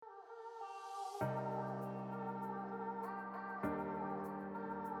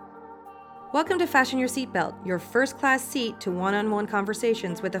Welcome to Fashion Your Seatbelt, your first-class seat to one-on-one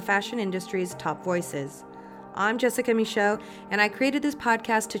conversations with the fashion industry's top voices. I'm Jessica Michaud, and I created this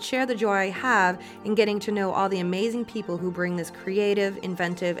podcast to share the joy I have in getting to know all the amazing people who bring this creative,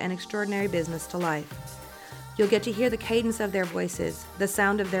 inventive, and extraordinary business to life. You'll get to hear the cadence of their voices, the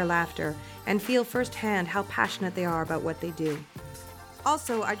sound of their laughter, and feel firsthand how passionate they are about what they do.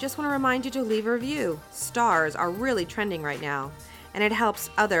 Also, I just want to remind you to leave a review. Stars are really trending right now, and it helps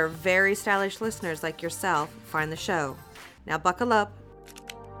other very stylish listeners like yourself find the show. Now buckle up,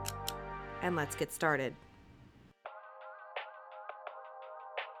 and let's get started.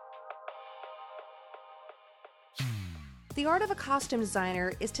 The art of a costume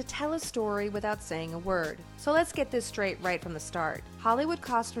designer is to tell a story without saying a word. So let's get this straight right from the start. Hollywood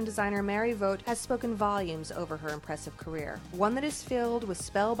costume designer Mary Vogt has spoken volumes over her impressive career, one that is filled with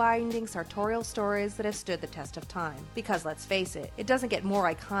spellbinding sartorial stories that have stood the test of time. Because let's face it, it doesn't get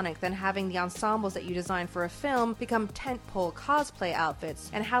more iconic than having the ensembles that you design for a film become tentpole cosplay outfits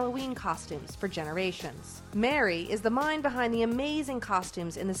and Halloween costumes for generations. Mary is the mind behind the amazing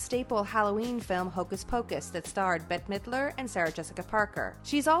costumes in the staple Halloween film Hocus Pocus that starred Bette Midler and Sarah Jessica Parker.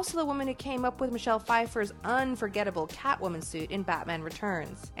 She's also the woman who came up with Michelle Pfeiffer's unforgettable Catwoman suit in Batman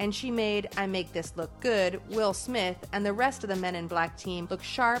Returns. And she made I Make This Look Good, Will Smith, and the rest of the Men in Black team look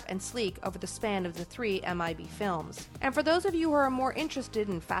sharp and sleek over the span of the 3 MIB films. And for those of you who are more interested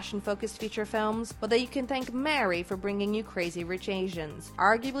in fashion-focused feature films, well, then you can thank Mary for bringing you Crazy Rich Asians,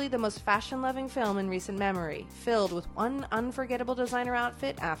 arguably the most fashion-loving film in recent memory, filled with one unforgettable designer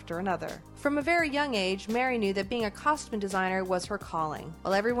outfit after another. From a very young age, Mary knew that being a costume designer was her calling.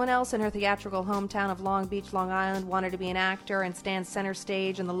 While everyone else in her theatrical hometown of Long Beach, Long Island wanted to be an actor and stand center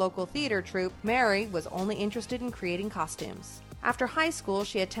stage in the local theater troupe, Mary was only interested in creating costumes. After high school,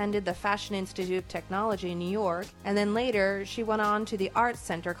 she attended the Fashion Institute of Technology in New York, and then later she went on to the Art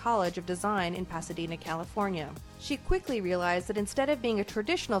Center College of Design in Pasadena, California. She quickly realized that instead of being a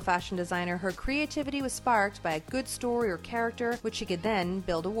traditional fashion designer, her creativity was sparked by a good story or character which she could then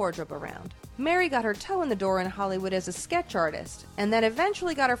build a wardrobe around. Mary got her toe in the door in Hollywood as a sketch artist, and then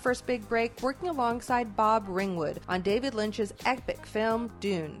eventually got her first big break working alongside Bob Ringwood on David Lynch's epic film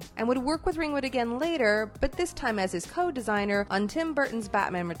Dune, and would work with Ringwood again later, but this time as his co-designer on Tim Burton's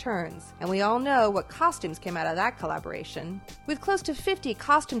Batman Returns, and we all know what costumes came out of that collaboration. With close to 50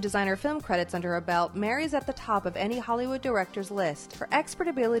 costume designer film credits under her belt, Mary's at the top of any Hollywood director's list. Her expert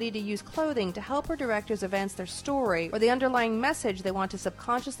ability to use clothing to help her directors advance their story or the underlying message they want to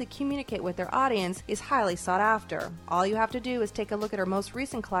subconsciously communicate with their audience is highly sought after. All you have to do is take a look at her most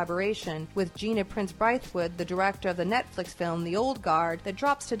recent collaboration with Gina Prince Bythewood, the director of the Netflix film The Old Guard that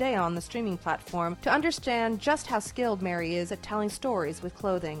drops today on the streaming platform, to understand just how skilled Mary is at telling stories with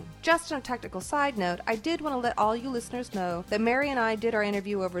clothing. Just on a technical side note, I did want to let all you listeners know that Mary and I did our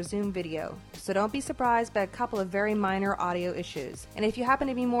interview over Zoom video, so don't be surprised by a couple of very minor audio issues. And if you happen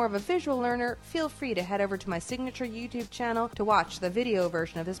to be more of a visual learner, feel free to head over to my signature YouTube channel to watch the video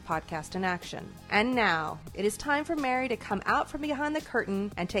version of this podcast in action. And now, it is time for Mary to come out from behind the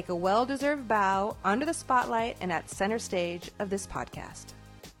curtain and take a well-deserved bow under the spotlight and at center stage of this podcast.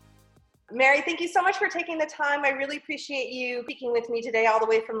 Mary, thank you so much for taking the time. I really appreciate you speaking with me today all the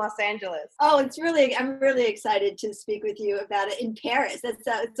way from Los Angeles. Oh, I'm really excited to speak with you about it in Paris.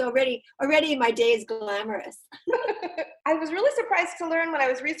 It's already my day is glamorous. I was really surprised to learn when I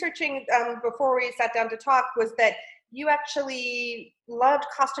was researching before we sat down to talk was that you actually loved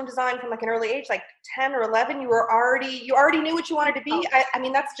costume design from like an early age, like 10 or 11. You already knew what you wanted to be. I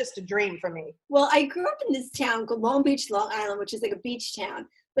mean, that's just a dream for me. Well, I grew up in this town called Long Beach, Long Island, which is like a beach town.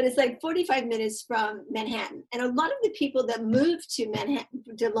 But it's like 45 minutes from Manhattan. And a lot of the people that moved to Manhattan,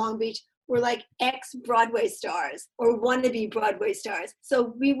 to Long Beach, were like ex-Broadway stars or wannabe Broadway stars.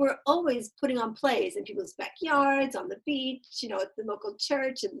 So we were always putting on plays in people's backyards, on the beach, at the local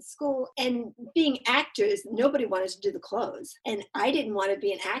church and the school. And being actors, nobody wanted to do the clothes. And I didn't want to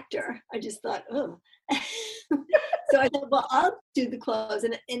be an actor. I just thought, oh. So I thought, well, I'll do the clothes.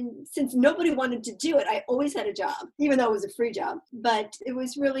 And since nobody wanted to do it, I always had a job, even though it was a free job. But it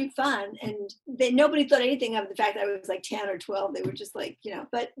was really fun. And nobody thought anything of the fact that I was like 10 or 12. They were just like,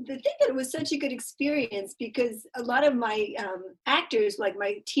 But the thing that it was such a good experience because a lot of my actors, like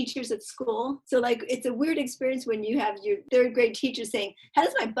my teachers at school, so like it's a weird experience when you have your third grade teacher saying, how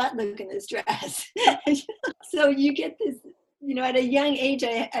does my butt look in this dress? So you get this at a young age,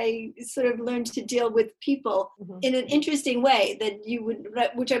 I sort of learned to deal with people in an interesting way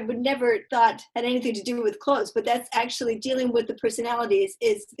which I would never thought had anything to do with clothes, but that's actually dealing with the personalities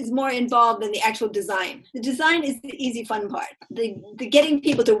is more involved than the actual design. The design is the easy, fun part. The getting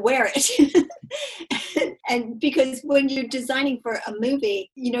people to wear it. And because when you're designing for a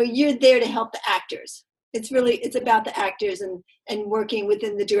movie, you're there to help the actors. It's about the actors and working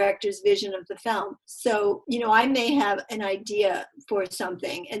within the director's vision of the film. So, I may have an idea for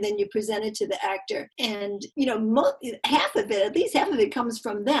something and then you present it to the actor and, at least half of it comes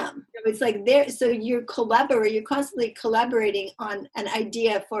from them. It's like so you're constantly collaborating on an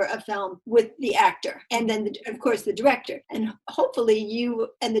idea for a film with the actor and then, of course, the director. And hopefully you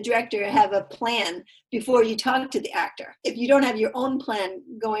and the director have a plan before you talk to the actor. If you don't have your own plan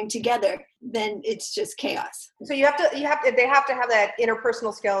going together, then it's just chaos. So they have to have that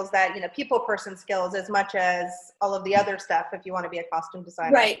interpersonal skills, that, people person skills as much as all of the other stuff if you want to be a costume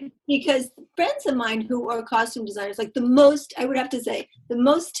designer. Right. Because friends of mine who are costume designers, like I would have to say, the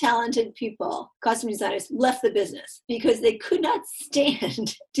most talented people, costume designers, left the business because they could not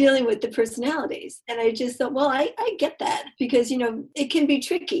stand dealing with the personalities. And I just thought, well, I get that because, it can be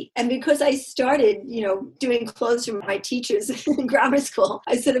tricky. And because I started, doing clothes for my teachers in grammar school,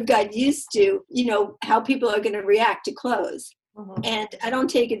 I sort of got used to, how people are going to react to clothes. Mm-hmm. And I don't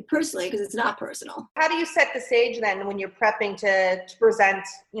take it personally because it's not personal. How do you set the stage then when you're prepping to present,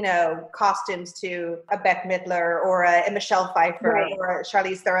 costumes to a Bette Midler or a Michelle Pfeiffer right. or a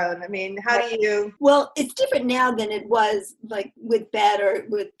Charlize Theron? I mean, how do you? Well, it's different now than it was like with Bette or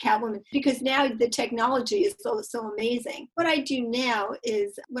with Catwoman because now the technology is so amazing. What I do now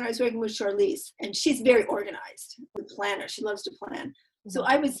is when I was working with Charlize, and she's very organized, the planner. She loves to plan. So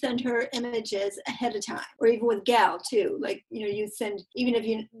I would send her images ahead of time, or even with Gal too. Like, you send, even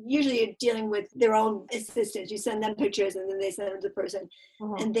if usually you're dealing with their own assistants, you send them pictures and then they send them to the person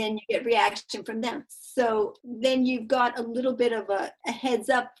and then you get reaction from them. So then you've got a little bit of a heads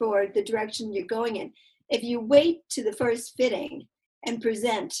up for the direction you're going in. If you wait to the first fitting and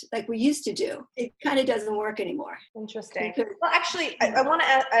present like we used to do, it kind of doesn't work anymore. Interesting. Well, actually, I want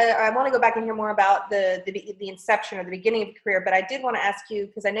to go back and hear more about the inception or the beginning of your career, but I did want to ask you,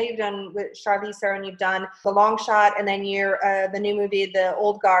 because I know you've done with Charlize Theron, you've done The Long Shot, and then you're the new movie, The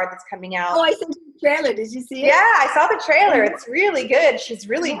Old Guard, that's coming out. Oh, I sent you the trailer. Did you see it? Yeah, I saw the trailer. It's really good. She's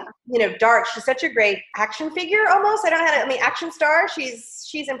really, dark. She's such a great action figure almost. I don't know how to, action star.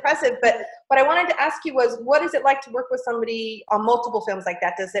 She's impressive, but what I wanted to ask you was, what is it like to work with somebody on multiple films like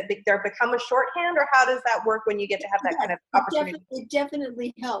that? Does there become a shorthand, or how does that work when you get to have that kind of opportunity? It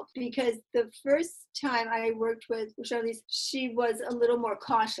definitely helped because the first time I worked with Charlize, she was a little more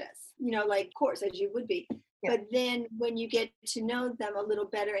cautious, like, of course, as you would be. Yeah. But then when you get to know them a little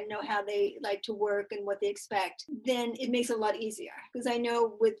better and know how they like to work and what they expect, then it makes it a lot easier. Because I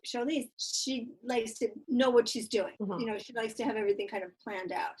know with Charlize, she likes to know what she's doing. Mm-hmm. She likes to have everything kind of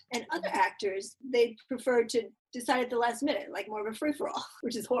planned out. And other actors, they prefer to decide at the last minute, like more of a free-for-all,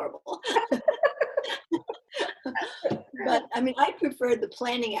 which is horrible. But I prefer the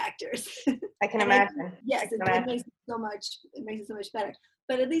planning actors. I can imagine. Yes, it makes it so much better.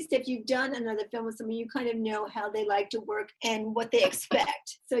 But at least if you've done another film with someone, you kind of know how they like to work and what they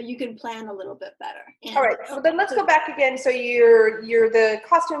expect. So you can plan a little bit better. And all right. So then let's go back again. So you're the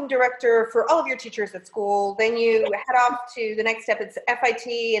costume director for all of your teachers at school. Then you head off to the next step. It's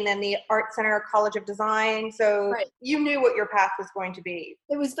FIT and then the Art Center College of Design. So you knew what your path was going to be.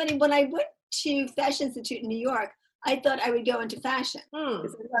 It was funny. When I went to Fashion Institute in New York, I thought I would go into fashion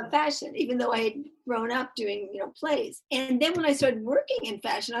because I love fashion, even though I had grown up doing, plays. And then when I started working in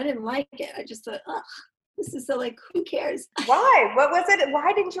fashion, I didn't like it. I just thought, ugh, this is so who cares? Why? What was it?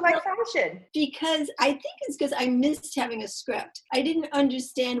 Why didn't you like fashion? Because I think it's because I missed having a script. I didn't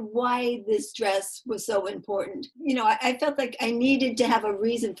understand why this dress was so important. I felt like I needed to have a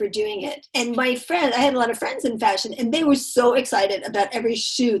reason for doing it. And I had a lot of friends in fashion, and they were so excited about every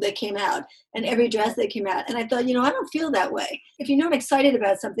shoe that came out and every dress that came out. And I thought, I don't feel that way. If you're not excited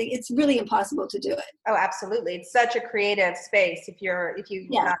about something, it's really impossible to do it. Oh, absolutely. It's such a creative space. If you're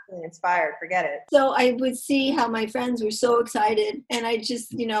not feeling inspired, forget it. So I would see how my friends were so excited. And I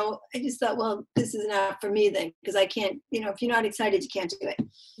just thought, well, this is not for me then, because I can't, if you're not excited, you can't do it.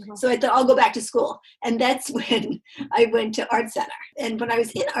 Mm-hmm. So I thought I'll go back to school. And that's when I went to Art Center. And when I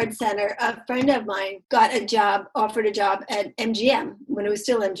was in Art Center, a friend of mine offered a job at MGM, when it was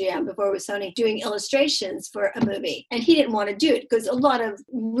still MGM, before it was Sony, doing illustrations for a movie. And he didn't want to do it because a lot of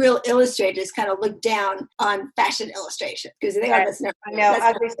real illustrators kind of look down on fashion illustration because they are, that's never, I know,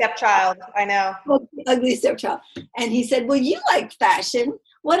 ugly stepchild. I know. Ugly stepchild. And he said, well, you like fashion.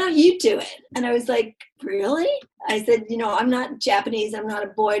 Why don't you do it? And I was like, really? I said, I'm not Japanese. I'm not a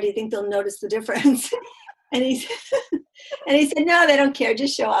boy. Do you think they'll notice the difference? And he said, no, they don't care.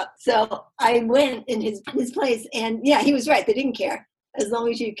 Just show up. So I went in his place, and yeah, he was right. They didn't care as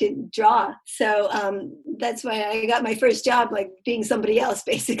long as you could draw. So that's why I got my first job, like being somebody else,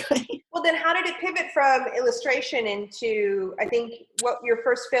 basically. Well, then how did it pivot from illustration into, I think, what your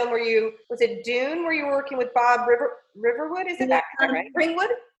first film was it Dune, where you were working with Bob Riverwood? Is it that right? Ringwood?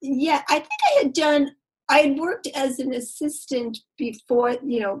 Yeah, I think I had worked as an assistant before,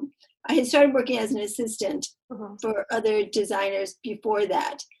 I had started working as an assistant for other designers before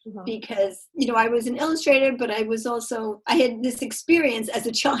that because, I was an illustrator, but I had this experience as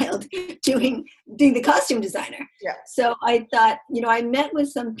a child doing the costume designer. Yeah. So I thought, I met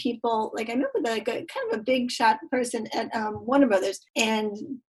with some people, I met with a kind of a big shot person at Warner Brothers, and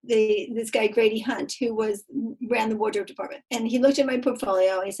this guy Grady Hunt, who ran the wardrobe department, and he looked at my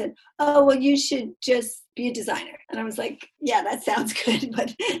portfolio and he said, oh, well, you should just be a designer. And I was like, yeah, that sounds good,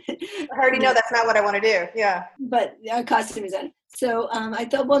 but I already know that's not what I want to do. Yeah, but a costume designer. So I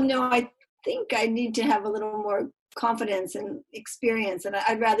thought, well, no, I think I need to have a little more confidence and experience, and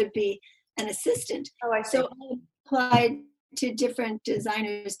I'd rather be an assistant. Oh, I see. So I applied to different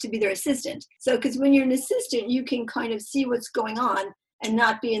designers to be their assistant. So because when you're an assistant, you can kind of see what's going on and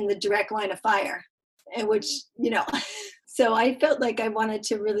not be in the direct line of fire, and which, so I felt like I wanted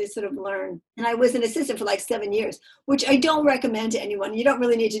to really sort of learn. And I was an assistant for 7 years, which I don't recommend to anyone. You don't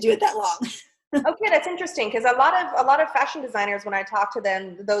really need to do it that long. Okay, that's interesting, because a lot of fashion designers, when I talk to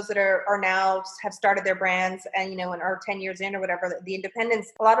them, those that are now have started their brands and and are 10 years in or whatever, the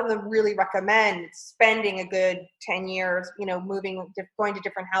independents, a lot of them really recommend spending a good 10 years, going to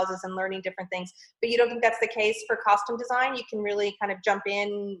different houses and learning different things. But you don't think that's the case for costume design? You can really kind of jump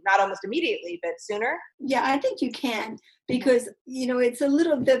in, not almost immediately, but sooner? Yeah, I think you can, because it's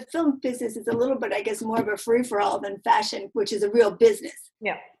the film business is a little bit, I guess, more of a free-for-all than fashion, which is a real business.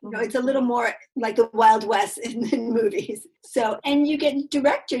 Yeah. It's a little more like the Wild West in movies. So, and you get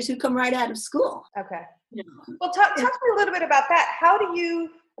directors who come right out of school. Okay. Well, talk to me a little bit about that. How do you,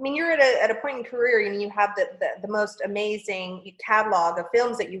 you're at a point in career, you have the most amazing catalog of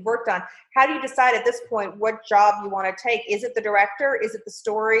films that you've worked on. How do you decide at this point what job you want to take? Is it the director? Is it the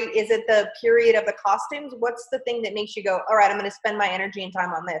story? Is it the period of the costumes? What's the thing that makes you go, all right, I'm going to spend my energy and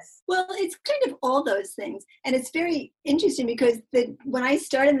time on this? Well, it's kind of all those things. And it's very interesting because when I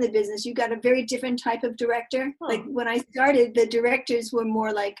started in the business, you got a very different type of director. Like when I started, the directors were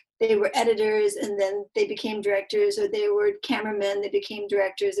more like they were editors and then they became directors, or they were cameramen, they became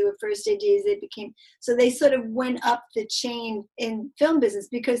directors, they were first ADs, so they sort of went up the chain in film business,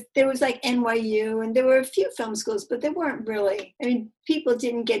 because there was NYU and there were a few film schools, but they weren't really, people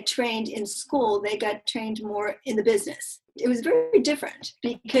didn't get trained in school, they got trained more in the business. It was very different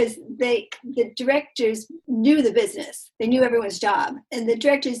because the directors knew the business. They knew everyone's job. And the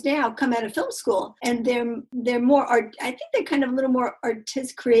directors now come out of film school and they're more art. I think they're kind of a little more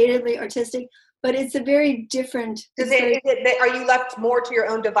creatively artistic, but it's a very different. Are you left more to your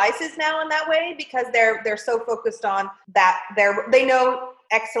own devices now in that way, because they're so focused on that they know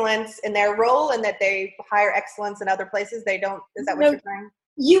excellence in their role and that they hire excellence in other places? They don't. Is that what you're saying?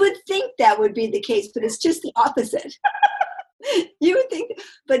 You would think that would be the case, but it's just the opposite. You would think,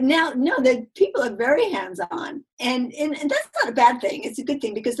 but now, no, the people are very hands-on, and that's not a bad thing. It's a good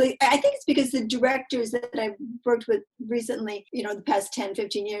thing, because I think it's because the directors that I've worked with recently, the past 10,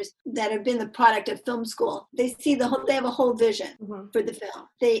 15 years, that have been the product of film school, they have a whole vision for the film.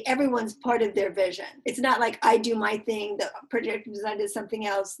 Everyone's part of their vision. It's not like I do my thing, the project design does something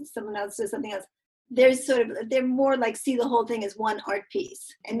else, someone else does something else. They're more like see the whole thing as one art piece.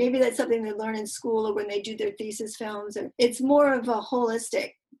 And maybe that's something they learn in school or when they do their thesis films. Or it's more of a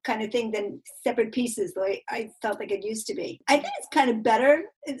holistic kind of thing than separate pieces, the way I felt like it used to be. I think it's kind of better.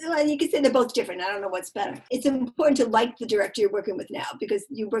 You can say they're both different. I don't know what's better. It's important to like the director you're working with now, because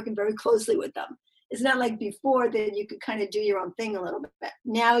you're working very closely with them. It's not like before that you could kind of do your own thing a little bit.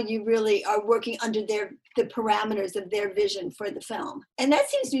 Now you really are working under the parameters of their vision for the film. And that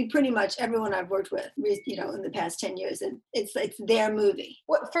seems to be pretty much everyone I've worked with, in the past 10 years. And it's their movie.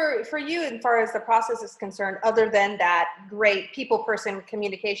 What for you, as far as the process is concerned, other than that great people person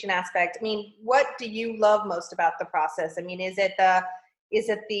communication aspect, what do you love most about the process? Is it Is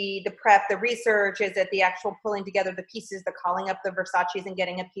it the prep, the research? Is it the actual pulling together the pieces, the calling up the Versace's and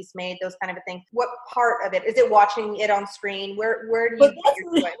getting a piece made, those kind of a thing? What part of it? Is it watching it on screen? Where do you get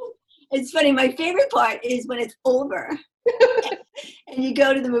your joy? It's funny. My favorite part is when it's over and you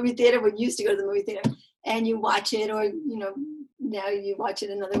go to the movie theater. We used to go to the movie theater and you watch it, or, now you watch it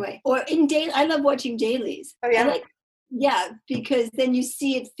another way. Or I love watching dailies. Oh, yeah? Yeah, because then you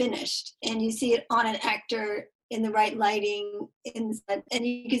see it finished and you see it on an actor in the right lighting, and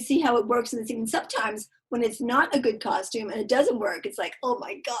you can see how it works in the scene. And sometimes when it's not a good costume and it doesn't work, it's like, oh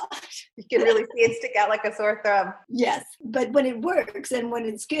my gosh. You can really see it stick out like a sore thumb. Yes, but when it works and when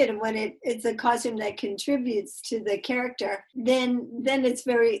it's good and when it's a costume that contributes to the character, then it's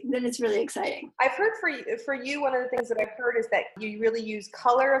really exciting. I've heard for you, one of the things that I've heard is that you really use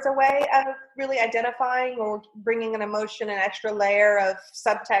color as a way of really identifying or bringing an emotion, an extra layer of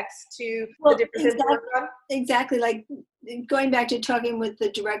subtext to the differences you work on. Exactly, like going back to talking with the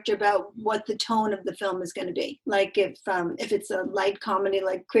director about what the tone of the film is going to be. Like if it's a light comedy,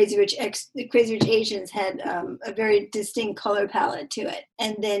 like Crazy Rich Asians had a very distinct color palette to it,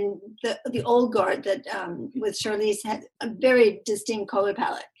 and then the Old Guard that with Charlize had a very distinct color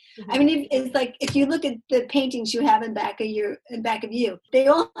palette. Mm-hmm. I mean, it's like if you look at the paintings you have in back of you, they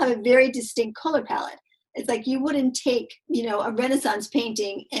all have a very distinct color palette. It's like you wouldn't take, a Renaissance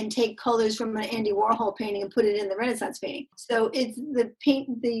painting and take colors from an Andy Warhol painting and put it in the Renaissance painting. So the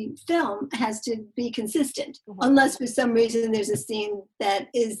film has to be consistent, unless for some reason there's a scene that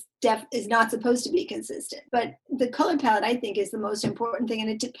is not supposed to be consistent. But the color palette, I think, is the most important thing, and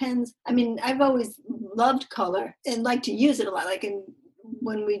it depends. I mean, I've always loved color and like to use it a lot. Like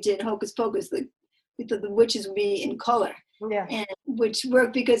when we did Hocus Pocus, we thought the witches would be in color. Yeah. And which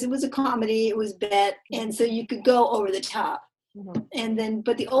worked because it was a comedy, it was Bet, and so you could go over the top. Mm-hmm. And then,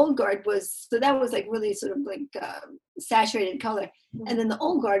 but the Old Guard that was like really sort of like saturated color. Mm-hmm. And then the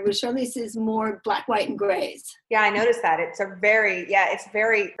Old Guard was Charlize's more black, white, and grays. Yeah, I noticed that. It's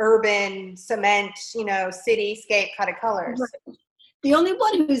very urban, cement, cityscape kind of colors. Right. The only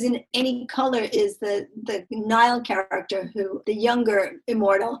one who's in any color is the Nile character, the younger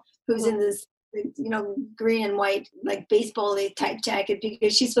immortal, who's in this green and white, like baseball-y type jacket,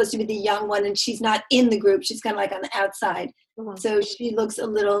 because she's supposed to be the young one and she's not in the group. She's kind of like on the outside. Mm-hmm. So she looks a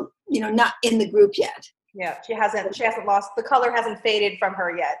little, not in the group yet. Yeah, she hasn't lost, the color hasn't faded from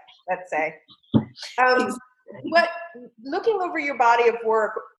her yet, let's say. Looking over your body of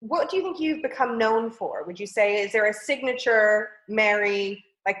work, what do you think you've become known for? Would you say, is there a signature, Mary,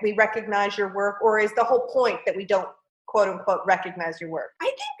 like we recognize your work, or is the whole point that we don't quote unquote recognize your work? I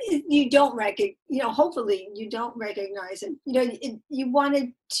think you don't hopefully you don't recognize it. You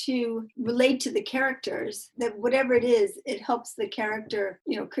wanted to relate to the characters, that whatever it is, it helps the character,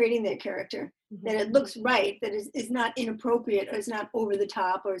 creating their character, mm-hmm. that it looks right, that is not inappropriate, or it's not over the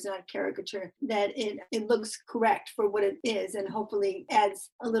top, or it's not caricature, that it looks correct for what it is, and hopefully adds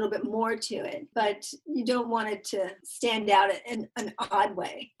a little bit more to it. But you don't want it to stand out in an odd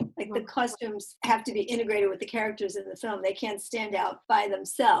way. Like mm-hmm. the costumes have to be integrated with the characters in the film. They can't stand out by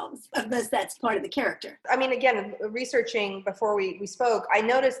themselves unless that's part of the character. I mean, again, researching before we spoke, I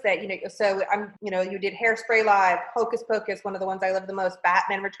noticed that, so you did Hairspray Live, Hocus Pocus, one of the ones I love the most,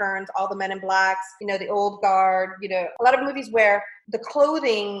 Batman Returns, all the Men in Blacks, the Old Guard, a lot of movies where the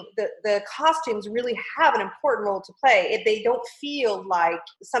clothing, the costumes really have an important role to play. They don't feel like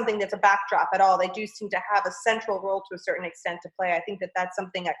something that's a backdrop at all. They do seem to have a central role to a certain extent to play. I think that's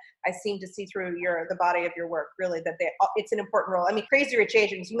something I seem to see through the body of your work, really, that it's an important role. I mean, Crazy Rich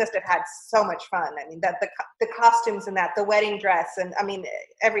Asians, you must have had so much fun. I mean, that the costumes and the wedding dress, and I mean,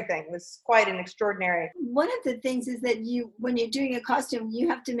 everything was quite an extraordinary. One of the things is that when you're doing a costume, you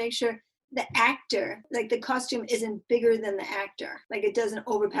have to make sure the actor, like the costume isn't bigger than the actor. Like it doesn't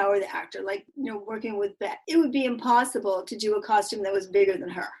overpower the actor. Like, working with Bette, it would be impossible to do a costume that was bigger than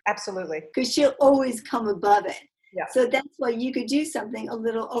her. Absolutely. Because she'll always come above it. Yeah. So that's why you could do something a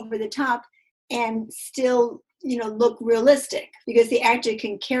little over the top and still, look realistic, because the actor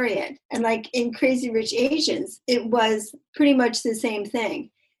can carry it. And like in Crazy Rich Asians, it was pretty much the same thing.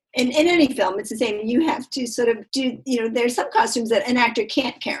 In any film, it's the same. You have to sort of do, there's some costumes that an actor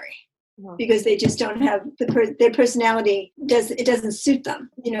can't carry, because they just don't have their personality doesn't suit them.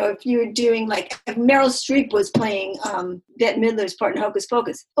 If you were doing, like, if Meryl Streep was playing Bette Midler's part in Hocus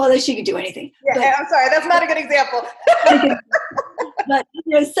Pocus, although she could do anything. Yeah, I'm sorry, that's not a good example. But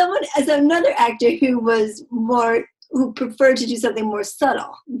someone as another actor who preferred to do something more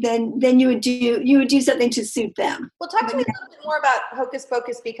subtle, then you would do something to suit them. Well, talk to me a little bit more about Hocus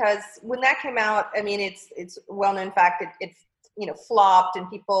Pocus, because when that came out, I mean, it's well-known fact, it's flopped,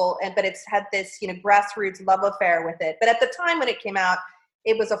 but it's had this, grassroots love affair with it. But at the time when it came out,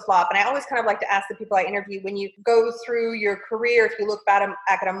 it was a flop. And I always kind of like to ask the people I interview, when you go through your career, if you look back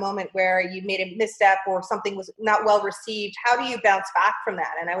at a moment where you made a misstep or something was not well received, how do you bounce back from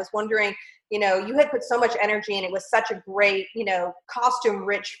that? And I was wondering, you know, you had put so much energy and it was such a great, you know, costume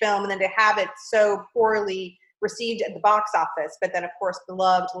rich film, and then to have it so poorly received at the box office, but then of course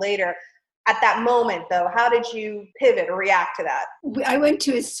beloved later. At that moment, though, how did you pivot or react to that? I went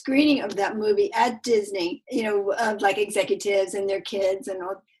to a screening of that movie at Disney, you know, of like executives and their kids and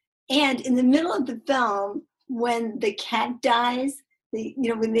all. And in the middle of the film, when the cat dies,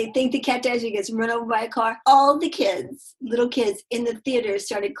 when they think the cat dies, he gets run over by a car. All the kids, little kids in the theater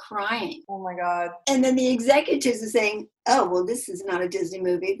started crying. Oh my God. And then the executives are saying, oh, well, this is not a Disney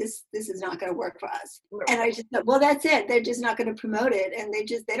movie. This is not going to work for us. And I just thought, well, that's it. They're just not going to promote it. And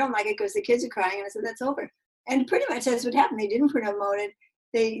they don't like it because the kids are crying. And I said, that's over. And pretty much that's what happened. They didn't promote it.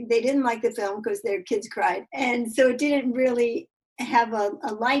 They didn't like the film because their kids cried. And so it didn't really have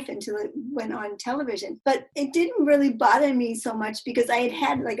a life until it went on television. But it didn't really bother me so much because I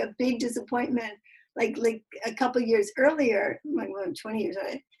had like a big disappointment like a couple years earlier, like 20 years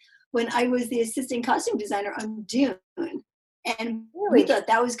earlier, when I was the assistant costume designer on Dune. And we thought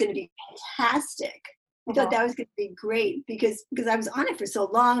that was going to be fantastic. We thought that was going to be great because I was on it for so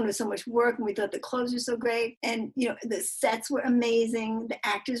long and it was so much work, and we thought the clothes were so great, and you know the sets were amazing, the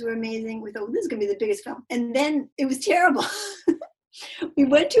actors were amazing. We thought, well, this is going to be the biggest film, and then it was terrible. We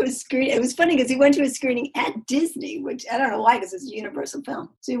went to a screening. It was funny because we went to a screening at Disney, which I don't know why, because it's a Universal film.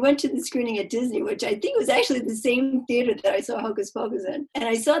 So we went to the screening at Disney, which I think was actually the same theater that I saw Hocus Pocus in. And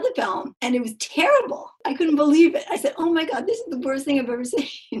I saw the film, and it was terrible. I couldn't believe it. I said, oh my God, this is the worst thing I've ever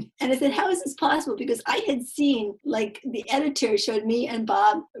seen. And I said, how is this possible? Because I had seen, like, the editor showed me and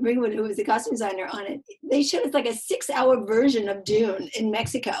Bob Ringwood, who was the costume designer on it. They showed us like a 6-hour version of Dune in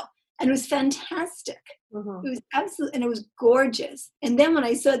Mexico. And it was fantastic. It was absolutely, and it was gorgeous. And then when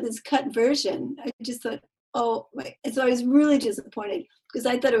I saw this cut version, I just thought, oh my. And so I was really disappointed because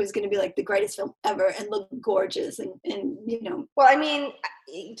I thought it was going to be like the greatest film ever and look gorgeous and you know. Well, I mean,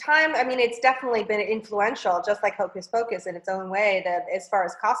 it's definitely been influential, just like Hocus Pocus in its own way, that as far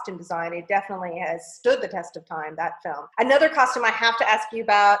as costume design, it definitely has stood the test of time, that film. Another costume I have to ask you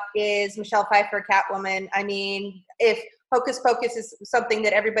about is Michelle Pfeiffer, Catwoman. I mean, if Hocus Pocus is something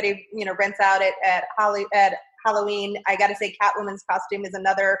that everybody, you know, rents out at Halloween, I got to say Catwoman's costume is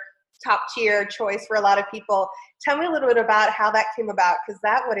another top tier choice for a lot of people. Tell me a little bit about how that came about, because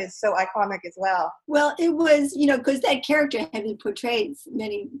that one is so iconic as well. Well, it was, you know, because that character had been portrayed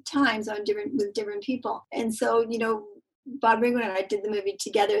many times with different people. And so, you know, Bob Ringwood and I did the movie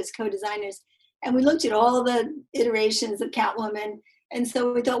together as co-designers. And we looked at all the iterations of Catwoman. And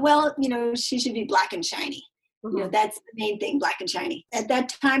so we thought, well, you know, she should be black and shiny. You know, that's the main thing, black and shiny. At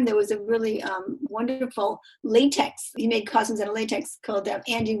that time, there was a really wonderful latex. He made costumes out of latex called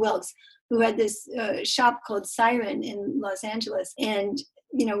Andy Wilkes, who had this shop called Siren in Los Angeles. And,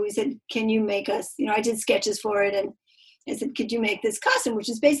 you know, we said, can you make us, you know, I did sketches for it. And I said, could you make this costume, which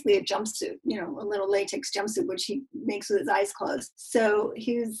is basically a jumpsuit, you know, a little latex jumpsuit, which he makes with his eyes closed. So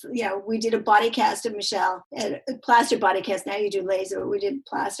we did a body cast of Michelle, a plaster body cast. Now you do laser, but we did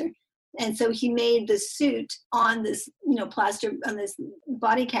plaster. And so he made the suit on this, you know, plaster, on this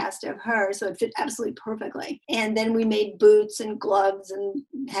body cast of her, so it fit absolutely perfectly. And then we made boots and gloves and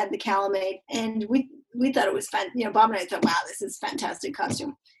had the calumet. And we thought it was fun. You know, Bob and I thought, wow, this is a fantastic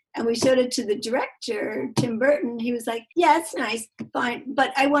costume. And we showed it to the director, Tim Burton. He was like, yeah, it's nice, fine,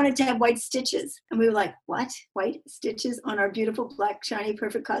 but I wanted to have white stitches. And we were like, what? White stitches on our beautiful, black, shiny,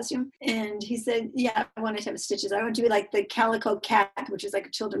 perfect costume? And he said, yeah, I wanted to have stitches. I want to be like the Calico Cat, which is like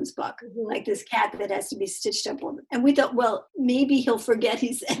a children's book, like this cat that has to be stitched up. And we thought, well, maybe he'll forget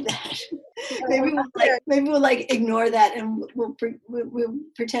he said that. maybe we'll ignore that and we'll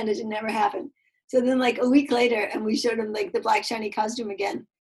pretend it never happened. So then like a week later, and we showed him like the black, shiny costume again.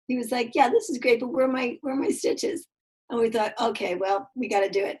 He was like, yeah, this is great, but where are my stitches? And we thought, okay, well, we got to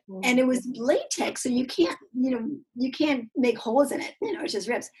do it. And it was latex, so you can't make holes in it. You know, it just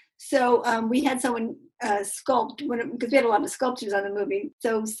rips. So we had someone sculpt, because we had a lot of sculptures on the movie.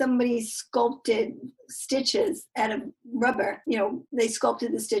 So somebody sculpted stitches out of rubber. You know, they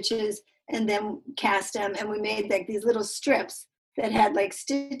sculpted the stitches and then cast them, and we made like these little strips that had like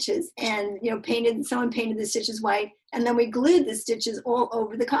stitches, and you know, someone painted the stitches white, and then we glued the stitches all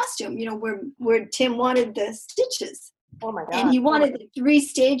over the costume, you know, where Tim wanted the stitches. Oh my God. And he wanted 3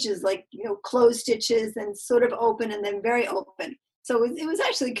 stages, like, you know, closed stitches and sort of open and then very open. So it was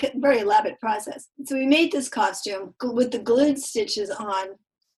actually a very elaborate process. So we made this costume with the glued stitches on,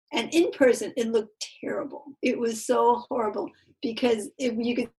 and in person it looked terrible. It was so horrible. because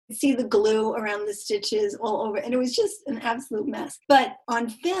you could see the glue around the stitches all over, and it was just an absolute mess. But on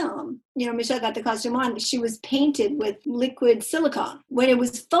film, Michelle got the costume on, she was painted with liquid silicone. When it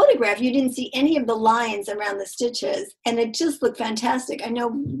was photographed, you didn't see any of the lines around the stitches, and it just looked fantastic. I know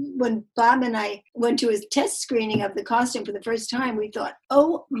when Bob and I went to his test screening of the costume for the first time, we thought,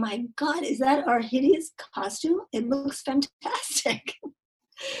 oh my God, is that our hideous costume? It looks fantastic.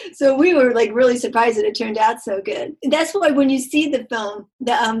 So we were like really surprised that it turned out so good. That's why when you see the film,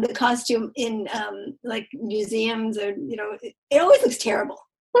 the costume in like museums, or it always looks terrible.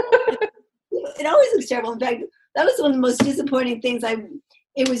 It always looks terrible. In fact, that was one of the most disappointing things.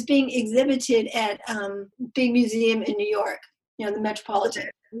 It was being exhibited at big museum in New York, the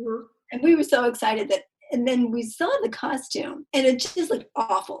Metropolitan, Mm-hmm. and we were so excited and then we saw the costume, and it just looked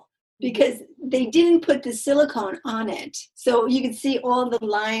awful, because they didn't put the silicone on it. So you could see all the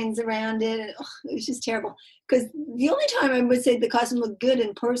lines around it. And, it was just terrible. Because the only time I would say the costume looked good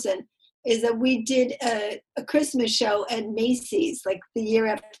in person is that we did a Christmas show at Macy's, like the year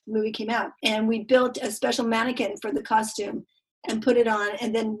after the movie came out. And we built a special mannequin for the costume and put it on,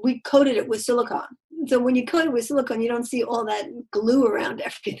 and then we coated it with silicone. So when you coat it with silicone, you don't see all that glue around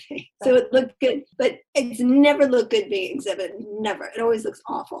everything. So it looked good, but it's never looked good being exhibited. Never. It always looks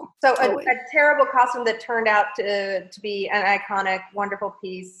awful. So a terrible costume that turned out to be an iconic, wonderful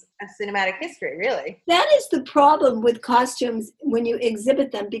piece of cinematic history, really. That is the problem with costumes when you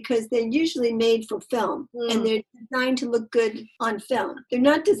exhibit them, because they're usually made for film and they're designed to look good on film. They're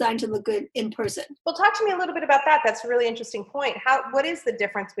not designed to look good in person. Well, talk to me a little bit about that. That's a really interesting point. What is the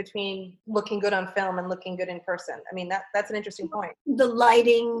difference between looking good on film and looking good in person? I mean, that's an interesting point. The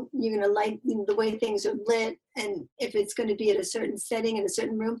lighting, you're going to light the way things are lit, and if it's going to be at a certain setting in a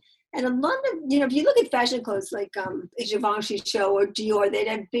certain room. And a lot of, if you look at fashion clothes like a Givenchy show or Dior, they'd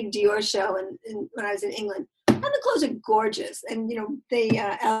have a big Dior show when I was in England. And the clothes are gorgeous. And, they,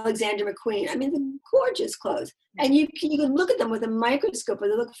 Alexander McQueen, I mean, the gorgeous clothes. And you can look at them with a microscope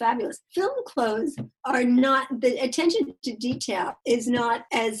and they look fabulous. Film clothes are not, the attention to detail is not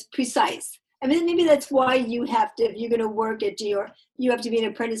as precise. I mean, maybe that's why you have to, if you're going to work at Dior, you have to be an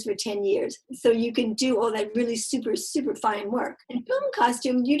apprentice for 10 years. So you can do all that really super, super fine work. In film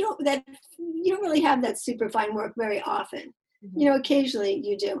costume, you don't really have that super fine work very often. Occasionally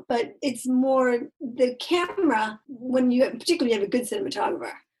you do, but it's more the camera particularly you have a good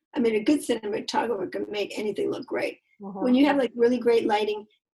cinematographer. I mean, a good cinematographer can make anything look great. When you have like really great lighting,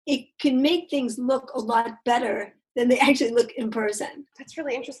 it can make things look a lot better than they actually look in person. That's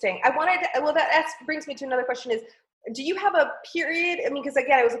really interesting. That brings me to another question is, do you have a period? I mean, because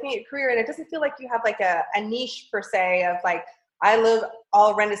again, I was looking at your career and it doesn't feel like you have like a niche per se of like, I live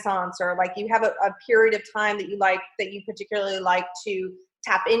all Renaissance, or like you have a period of time that you particularly like to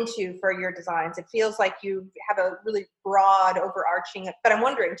tap into for your designs. It feels like you have a really broad overarching, but I'm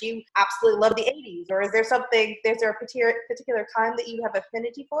wondering, do you absolutely love the 80s, or is there a particular time that you have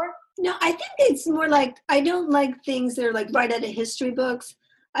affinity for? No, I think it's more like, I don't like things that are like right out of history books.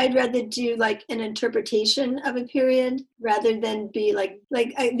 I'd rather do like an interpretation of a period rather than be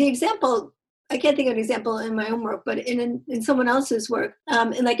the example. I can't think of an example in my own work, but in someone else's work,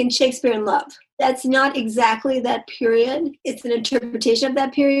 in Shakespeare in Love. That's not exactly that period. It's an interpretation of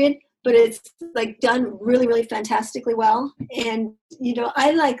that period, but it's like done really, really fantastically well. And,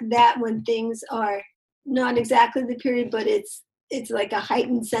 I like that when things are not exactly the period, but it's like a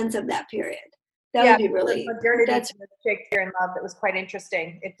heightened sense of that period. That would be really. That's Shakespeare in Love. That was quite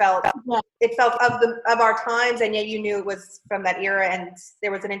interesting. It felt of our times, and yet you knew it was from that era, and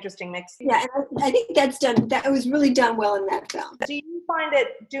there was an interesting mix. Yeah, and I think that was really done well in that film. Do you find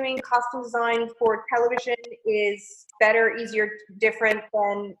that doing costume design for television is better, easier, different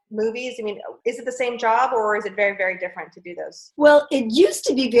than movies? I mean, is it the same job, or is it very, very different to do those? Well, it used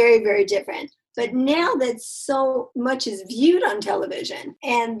to be very, very different. But now that so much is viewed on television,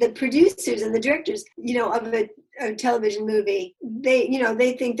 and the producers and the directors, of a television movie,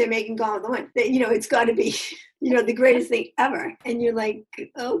 they think they're making Gone with the Wind. It's got to be, the greatest thing ever. And you're like,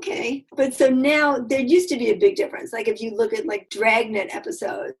 okay. But so now there used to be a big difference. Like if you look at like Dragnet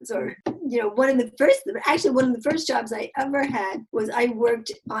episodes, or, one of the first jobs I ever had was I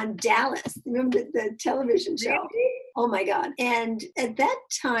worked on Dallas. Remember the television show? Really? Oh my God. And at that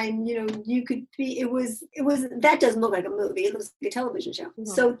time, you could be, that doesn't look like a movie. It looks like a television show. Mm-hmm.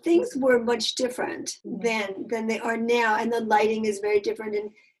 So things were much different than they are now. And the lighting is very different.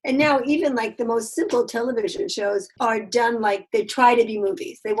 And now even like the most simple television shows are done like they try to be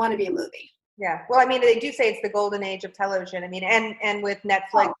movies. They want to be a movie. Yeah. Well, I mean, they do say it's the golden age of television. I mean, and with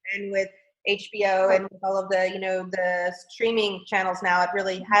Netflix and with HBO and with all of the, the streaming channels now, it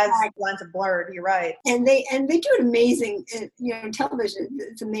really has lines of blurred. You're right. And they do an amazing, television.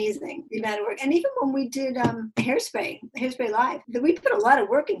 It's amazing the amount of work. And even when we did Hairspray Live, we put a lot of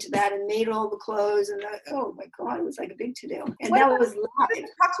work into that and made all the clothes. And oh my God, it was like a big to-do. And that was live.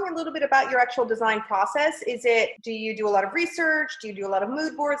 Talk to me a little bit about your actual design process. Do you do a lot of research? Do you do a lot of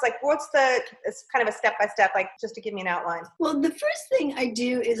mood boards? Like, what's it's kind of a step-by-step, like just to give me an outline? Well, the first thing I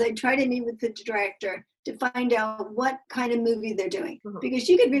do is I try to meet with the director to find out what kind of movie they're doing. Mm-hmm. Because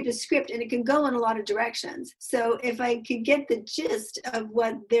you could read a script and it can go in a lot of directions. So if I could get the gist of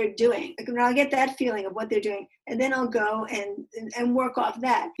what they're doing, I'll get that feeling of what they're doing, and then I'll go and work off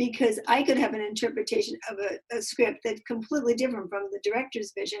that, because I could have an interpretation of a script that's completely different from the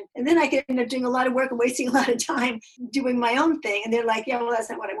director's vision. And then I could end up doing a lot of work and wasting a lot of time doing my own thing. And they're like, yeah, well, that's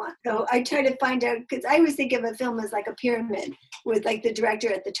not what I want. So I try to find out, because I always think of a film as like a pyramid with like the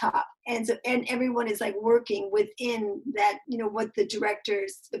director at the top. And everyone is like working within that, what the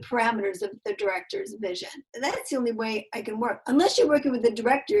parameters of the director's vision. And that's the only way I can work. Unless you're working with a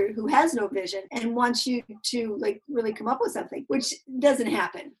director who has no vision and wants you to like really come up with something, which doesn't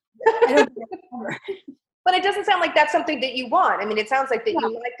happen. I don't think that's ever. But it doesn't sound like that's something that you want. I mean, it sounds like that you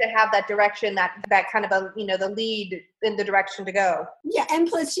like to have that direction, that kind of the lead in the direction to go. Yeah, and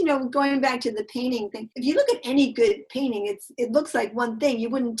plus, going back to the painting thing, if you look at any good painting, it looks like one thing. You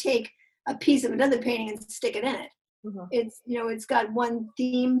wouldn't take a piece of another painting and stick it in it. Mm-hmm. It's got one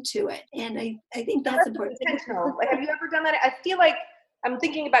theme to it, and I think that's important. Intentional. Like, have you ever done that? I feel like I'm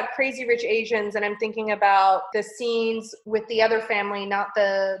thinking about Crazy Rich Asians, and I'm thinking about the scenes with the other family, not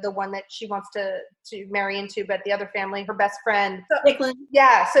the one that she wants to marry into, but the other family, her best friend. So,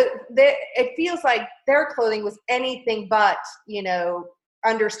 yeah, so it feels like their clothing was anything but,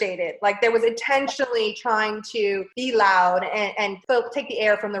 understated. Like, there was intentionally trying to be loud and take the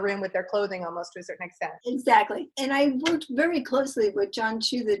air from the room with their clothing, almost, to a certain extent. Exactly. And I worked very closely with John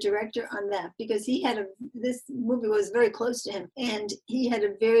Chu, the director, on that, because this movie was very close to him, and he had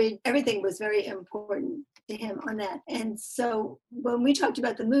everything was very important to him on that. And so when we talked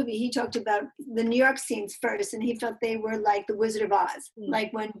about the movie, he talked about the New York scenes first, and he felt they were like the Wizard of Oz. Mm.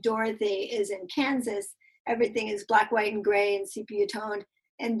 Like when Dorothy is in Kansas, everything is black, white, and gray and sepia toned.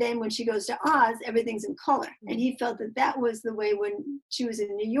 And then when she goes to Oz, everything's in color. And he felt that was the way when she was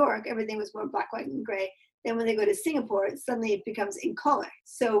in New York, everything was more black, white, and gray. Then when they go to Singapore, suddenly it becomes in color.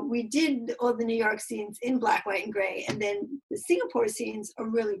 So we did all the New York scenes in black, white, and gray. And then the Singapore scenes are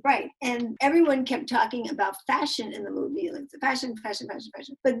really bright. And everyone kept talking about fashion in the movie, like fashion.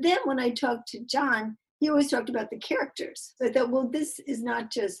 But then when I talked to John, he always talked about the characters. So I thought, well, this is not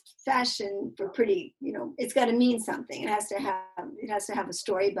just fashion for pretty, it's got to mean something. It has to have a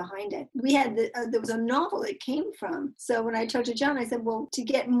story behind it. We had, there was a novel it came from. So when I talked to John, I said, well, to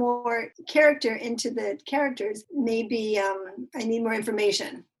get more character into the characters, maybe I need more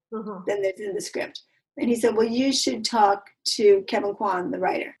information than there's in the script. And he said, well, you should talk to Kevin Kwan, the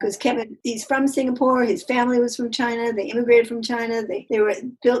writer, because Kevin, he's from Singapore. His family was from China. They immigrated from China. They were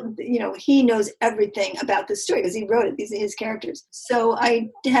built, he knows everything about the story because he wrote it. These are his characters. So I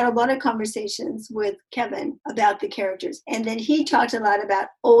had a lot of conversations with Kevin about the characters. And then he talked a lot about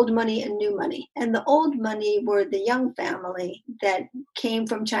old money and new money. And the old money were the young family that came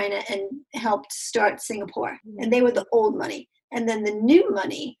from China and helped start Singapore. And they were the old money. And then the new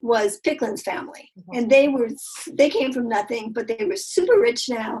money was Picklin's family. Mm-hmm. And they came from nothing, but they were super rich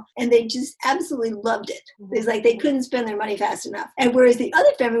now. And they just absolutely loved it. Mm-hmm. It's like they couldn't spend their money fast enough. And whereas the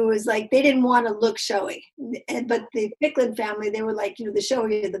other family was like, they didn't want to look showy. But the Picklin family, they were like, the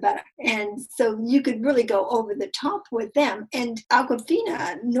showier the better. And so you could really go over the top with them. And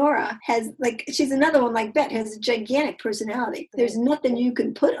Awkwafina, Nora, she's another one like Bette, has a gigantic personality. There's nothing you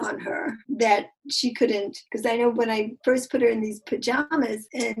can put on her that she couldn't, because I know when I first put her in these pajamas,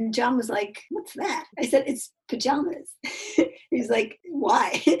 and John was like, what's that? I said, it's pajamas. He's like,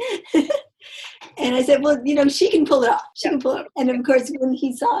 why? And I said, well, she can pull it off. She can pull it off. And of course, when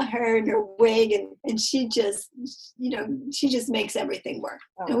he saw her in her wig, and she just, she just makes everything work.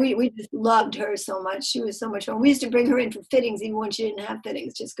 Oh. And we just loved her so much. She was so much fun. We used to bring her in for fittings, even when she didn't have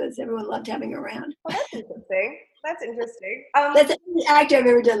fittings, just because everyone loved having her around. Well, that's interesting. That's interesting. That's the only actor I've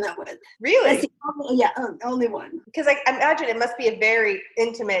ever done that with. Really? That's only one. Because I imagine it must be a very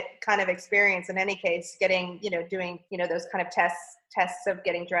intimate kind of experience in any case, getting, doing, those kind of tests of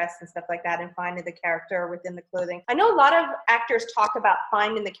getting dressed and stuff like that, and finding the character within the clothing. I know a lot of actors talk about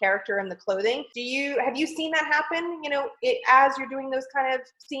finding the character in the clothing. Have you seen that happen, as you're doing those kind of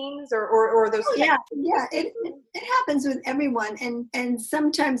scenes or those? Oh, yeah. It happens with everyone. And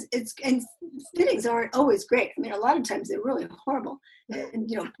sometimes fittings aren't always great. I mean, a lot of times they're really horrible. and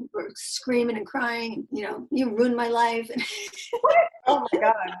people were screaming and crying, you ruined my life. Oh my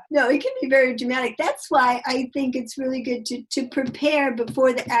God. No, it can be very dramatic. That's why I think it's really good to prepare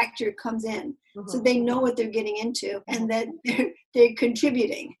before the actor comes in, so they know what they're getting into and that they're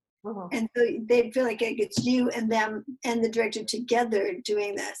contributing. And so they feel like it's you and them and the director together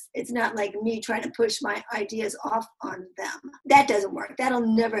doing this. It's not like me trying to push my ideas off on them. That doesn't work. That'll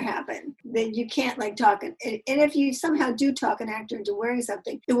never happen. Then you can't talk. And if you somehow do talk an actor into wearing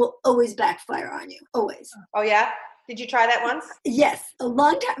something, it will always backfire on you. Always. Oh yeah? Did you try that once? Yes, a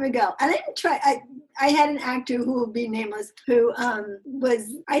long time ago. I didn't try. I had an actor who will be nameless who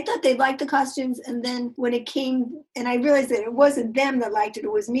I thought they liked the costumes, and then when it came, and I realized that it wasn't them that liked it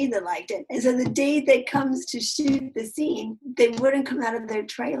was me that liked it. And so the day that comes to shoot the scene, they wouldn't come out of their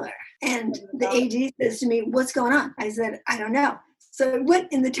trailer. And the AD says to me, "What's going on?" I said, "I don't know." So I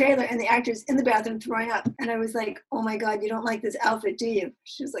went in the trailer and the actor's in the bathroom throwing up. And I was like, "Oh my God, you don't like this outfit, do you?"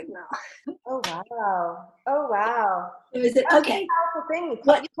 She was like, "No." Oh, wow. Oh, wow. So I said, "Okay." That's a powerful thing.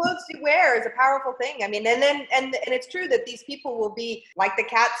 What clothes you wear is a powerful thing. I mean, and it's true that these people will be like the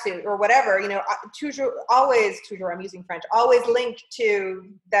cat suit or whatever, toujours, I'm using French, always linked to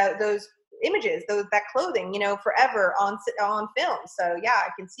those images, that clothing, forever on film. So yeah, I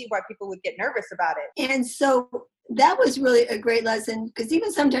can see why people would get nervous about it. And so that was really a great lesson, because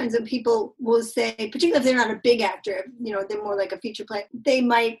even sometimes when people will say, particularly if they're not a big actor, they're more like a feature play, they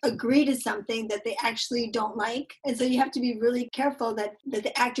might agree to something that they actually don't like. And so you have to be really careful that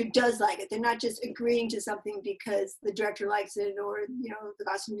the actor does like it. They're not just agreeing to something because the director likes it or, the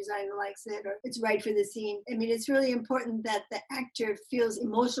costume designer likes it or it's right for the scene. I mean, it's really important that the actor feels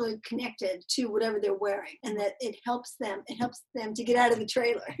emotionally connected to whatever they're wearing, and that it helps them to get out of the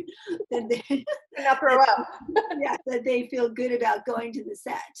trailer. And not throw up. Yeah, that they feel good about going to the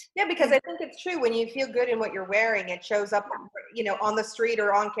set. Yeah, because I think it's true. When you feel good in what you're wearing, it shows up, on the street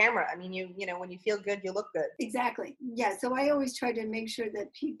or on camera. I mean, when you feel good, you look good. Exactly. Yeah. So I always try to make sure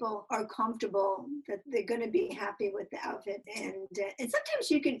that people are comfortable, that they're going to be happy with the outfit. And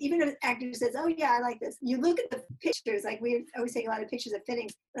sometimes you can, even if an actor says, "Oh yeah, I like this," you look at the pictures. Like we always take a lot of pictures of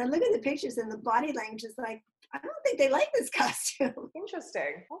fittings, and I look at the pictures and the body language is like, "I don't think they like this costume."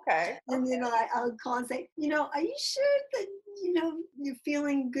 Interesting. Okay. And then I'll call and say, "Are you sure that, you're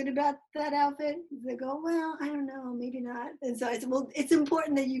feeling good about that outfit?" They go, "Well, I don't know, maybe not." And so I said, "Well, it's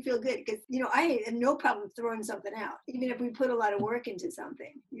important that you feel good, because, I have no problem throwing something out, even if we put a lot of work into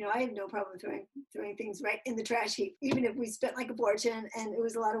something. I have no problem throwing things right in the trash heap, even if we spent like a fortune and it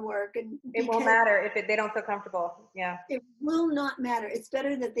was a lot of work." And it won't matter if they don't feel comfortable. Yeah. It will not matter. It's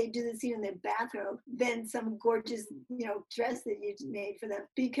better that they do the scene in their bathrobe than some gorgeous, dress that you made for them,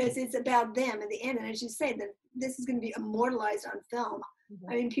 because it's about them in the end. And as you say, that this is going to be immortalized on film.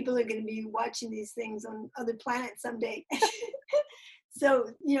 I mean, people are going to be watching these things on other planets someday. So,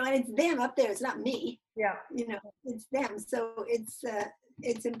 and it's them up there. It's not me. Yeah. It's them. So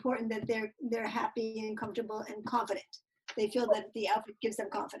it's important that they're happy and comfortable and confident. They feel that the outfit gives them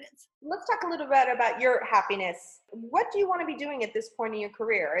confidence. Let's talk a little bit about your happiness. What do you want to be doing at this point in your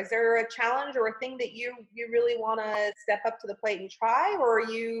career? Is there a challenge or a thing that you really want to step up to the plate and try? Or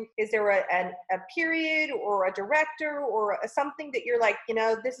is there a period or a director or something that you're like,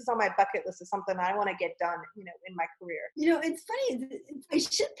 this is on my bucket list of something I want to get done, in my career? It's funny. I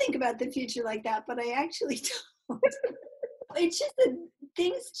should think about the future like that, but I actually don't. It's just that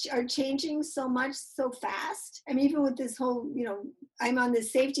things are changing so much so fast. I mean, even with this whole, I'm on the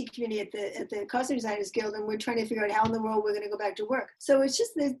safety committee at the Costume Designers Guild, and we're trying to figure out how in the world we're going to go back to work. So it's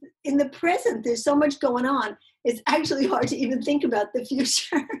just that in the present, there's so much going on. It's actually hard to even think about the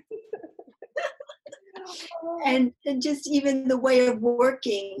future. And just even the way of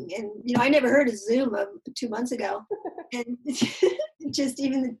working. And, I never heard of Zoom 2 months ago. And just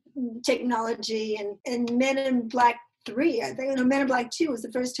even the technology and Men in Black 3, I think, Men in Black 2 was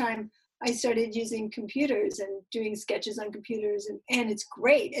the first time I started using computers and doing sketches on computers, and it's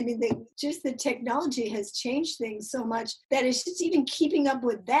great. I mean, the technology has changed things so much that it's just even keeping up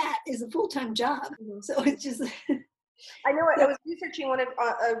with that is a full-time job. So it's just... I know. I was researching when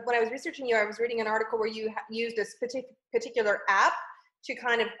I was researching you, I was reading an article where you used this particular app to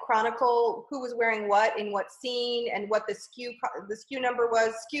kind of chronicle who was wearing what in what scene and what the SKU number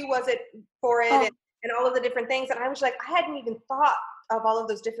was. SKU was it for it, and all of the different things. And I was like, I hadn't even thought of all of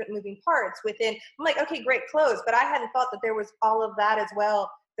those different moving parts within. I'm like, okay, great clothes, but I hadn't thought that there was all of that as well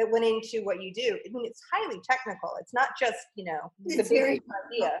that went into what you do. I mean, it's highly technical. It's not just, it's the very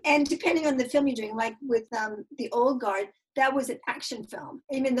idea. And depending on the film you're doing, like with The Old Guard, that was an action film.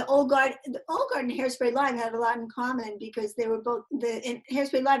 I mean, the Old Guard and Hairspray Live had a lot in common, because they were both in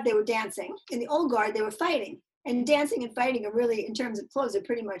Hairspray Live they were dancing. In The Old Guard they were fighting. And dancing and fighting are really, in terms of clothes, are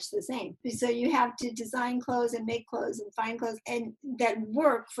pretty much the same. So you have to design clothes and make clothes and find clothes and that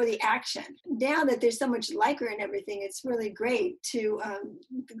work for the action. Now that there's so much lycra and everything, it's really great to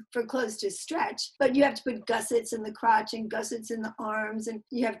for clothes to stretch. But you have to put gussets in the crotch and gussets in the arms, and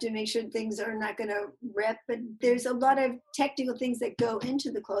you have to make sure things are not going to rip. But there's a lot of technical things that go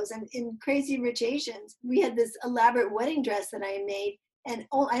into the clothes. And in Crazy Rich Asians, we had this elaborate wedding dress that I made. And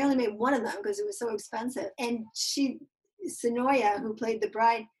I only made one of them because it was so expensive. And Sonoya, who played the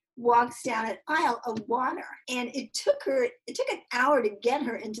bride, walks down an aisle of water. And it took an hour to get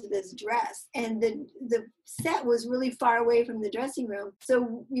her into this dress. And the set was really far away from the dressing room.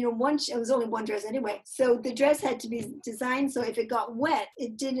 So, it was only one dress anyway. So the dress had to be designed so if it got wet,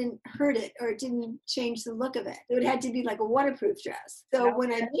 it didn't hurt it or it didn't change the look of it. So it had to be like a waterproof dress. So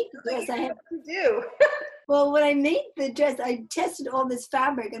when I made the dress, I had to do. Well, when I made the dress, I tested all this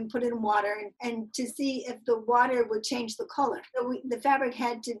fabric and put it in water and to see if the water would change the color. So the fabric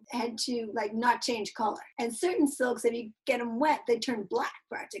had to like not change color. And certain silks, if you get them wet, they turn black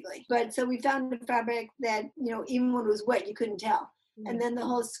practically. But so we found a fabric that, even when it was wet, you couldn't tell. And then the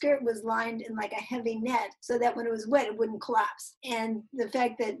whole skirt was lined in like a heavy net so that when it was wet, it wouldn't collapse. And the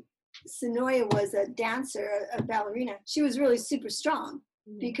fact that Sonoya was a dancer, a ballerina, she was really super strong.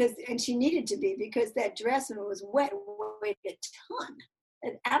 And she needed to be because that dress when it was wet weighed a ton,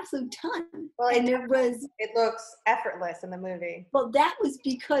 an absolute ton. Well, and it looks effortless in the movie. Well, that was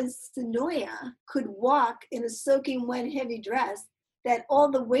because Sonoya could walk in a soaking wet heavy dress that all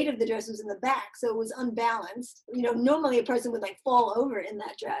the weight of the dress was in the back, so it was unbalanced. Normally a person would like fall over in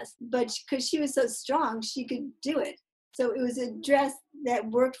that dress, but because she was so strong, she could do it. So it was a dress that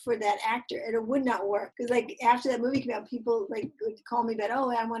worked for that actor, and it would not work because, like, after that movie came out, people like would call me back. Oh,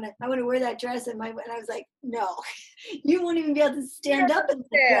 I want to wear that dress, and I was like, no, you won't even be able to stand up in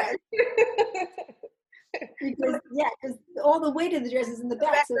that dress. Because all the weight of the dress is in the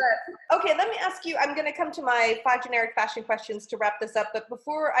back. So. Okay, let me ask you, I'm going to come to my 5 generic fashion questions to wrap this up. But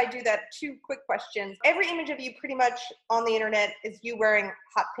before I do that, 2 quick questions. Every image of you pretty much on the internet is you wearing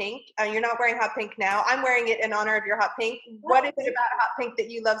hot pink. You're not wearing hot pink now. I'm wearing it in honor of your hot pink. What is it about hot pink that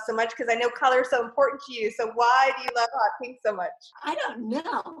you love so much? Because I know color is so important to you. So why do you love hot pink so much? I don't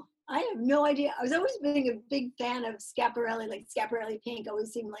know. I have no idea. I was always being a big fan of Schiaparelli, like Schiaparelli pink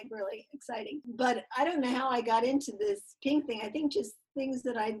always seemed like really exciting. But I don't know how I got into this pink thing. I think just things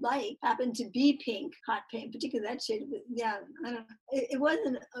that I like happen to be pink, hot pink, particularly that shade. Yeah, I don't know. It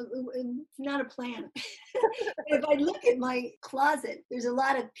wasn't, it's not a plan. If I look at my closet, there's a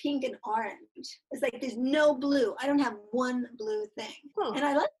lot of pink and orange. It's like there's no blue. I don't have one blue thing. And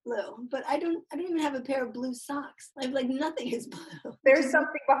I like blue, but I don't even have a pair of blue socks. I have like nothing is blue. There's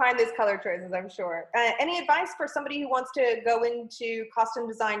something behind these color choices, I'm sure. Any advice for somebody who wants to go into costume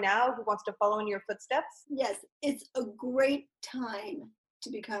design now, who wants to follow in your footsteps? Yes, it's a great time to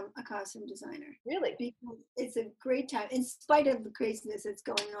become a costume designer. Really? Because it's a great time, in spite of the craziness that's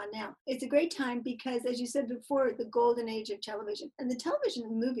going on now. It's a great time because, as you said before, the golden age of television. And the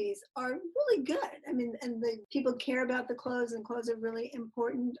television movies are really good. I mean, and the people care about the clothes, and clothes are really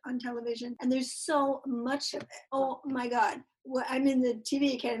important on television. And there's so much of it. Oh my God. Well, I'm in the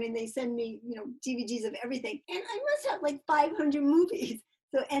TV Academy and they send me, DVDs of everything. And I must have like 500 movies.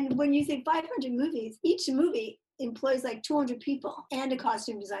 So, and when you say 500 movies, each movie employs like 200 people and a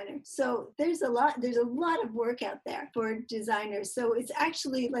costume designer. So there's a lot of work out there for designers. So it's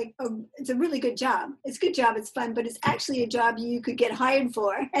actually like, it's a really good job. It's a good job. It's fun, but it's actually a job you could get hired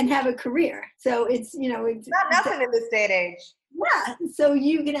for and have a career. So it's, it's not nothing in this day and age. Yeah, so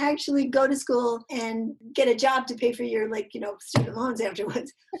you can actually go to school and get a job to pay for your student loans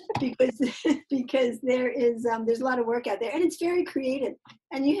afterwards, because there's a lot of work out there, and it's very creative.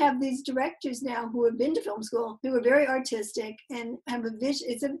 And you have these directors now who have been to film school, who are very artistic and have a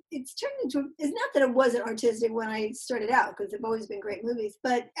vision. It's turned into. It's not that it wasn't artistic when I started out, because they've always been great movies,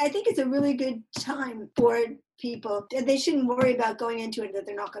 but I think it's a really good time for people. They shouldn't worry about going into it that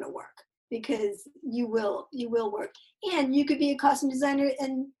they're not going to work, because you will work. And you could be a costume designer,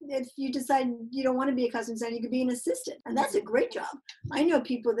 and if you decide you don't want to be a costume designer, you could be an assistant, and that's a great job. I know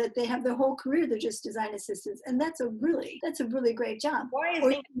people that they have their whole career, they're just design assistants, and that's a really great job. Why is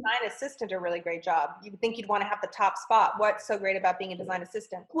being a design assistant a really great job? You would think you'd want to have the top spot. What's so great about being a design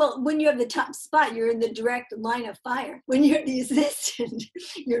assistant? Well, when you have the top spot, you're in the direct line of fire. When you're the assistant,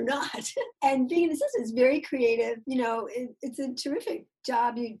 you're not. And being an assistant is very creative. It's a terrific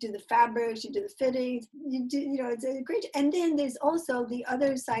job. You do the fabrics, you do the fittings, it's a great. And then there's also the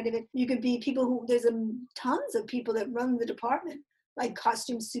other side of it. You could be there's tons of people that run the department. like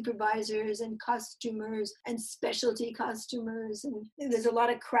costume supervisors and costumers and specialty costumers. And there's a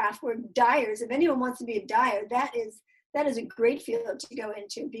lot of craft work. Dyers, if anyone wants to be a dyer, that is a great field to go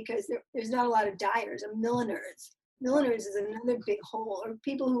into, because there's not a lot of dyers or milliners. Milliners is another big hole, or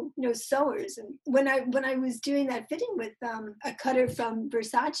people who sewers. And when I was doing that fitting with a cutter from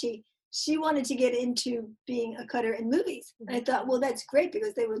Versace, she wanted to get into being a cutter in movies. And I thought, well, that's great,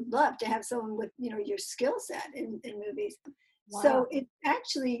 because they would love to have someone with your skill set in movies. Wow. So it's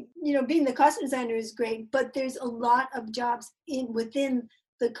actually, being the costume designer is great, but there's a lot of jobs within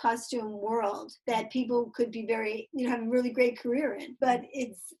the costume world that people could be very, have a really great career in. But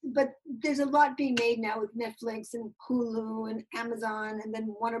there's a lot being made now with Netflix and Hulu and Amazon, and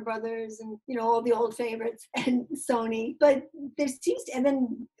then Warner Brothers, and all the old favorites, and Sony. But there seems to, and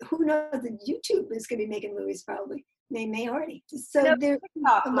then who knows, YouTube is going to be making movies probably. They may already. So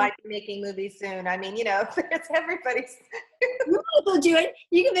TikTok might be making movies soon. I mean, it's everybody's. People do it.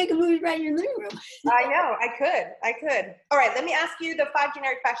 You can make a movie right in your living room. I know. I could. All right. Let me ask you the 5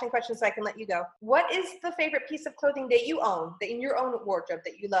 generic fashion questions so I can let you go. What is the favorite piece of clothing that you own, that in your own wardrobe,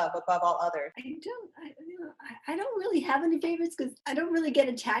 that you love above all others? I don't really have any favorites, because I don't really get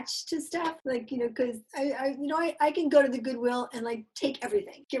attached to stuff. Like, because I can go to the Goodwill and like take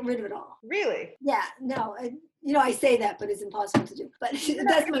everything, get rid of it all. Really? Yeah. No. I say that, but it's impossible to do. But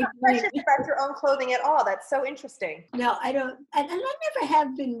that's my dream. About your own clothing at all. That's so interesting. No, I don't. And I never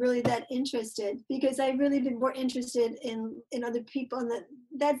have been really that interested, because I've really been more interested in other people. And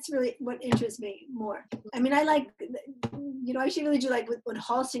that's really what interests me more. I mean, I like, I should really do like what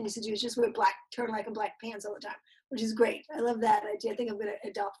Halston used to do, is just wear black turtleneck and black pants all the time, which is great. I love that idea. I think I'm going to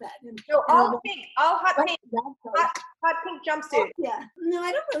adopt that. All hot pink, hot pink jumpsuit. Yeah. No,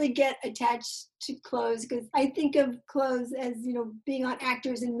 I don't really get attached to clothes, because I think of clothes as, being on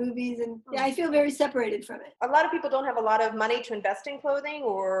actors in movies, and I feel very separated from it. A lot of people don't have a lot of money to invest in clothing,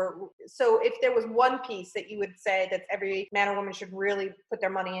 so if there was one piece that you would say that every man or woman should really put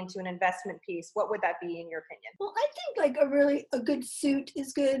their money into, an investment piece, what would that be in your opinion? Well, I think like a good suit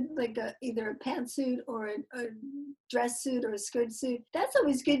is good, like either a pantsuit or a dress suit or a skirt suit. That's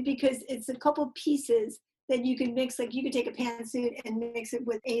always good, because it's a couple pieces that you can mix. Like you could take a pantsuit and mix it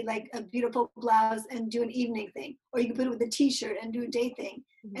with a beautiful blouse and do an evening thing, or you can put it with a t-shirt and do a day thing.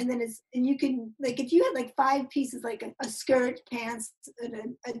 Mm-hmm. And then you can, like, if you had like 5 pieces, like a skirt, pants,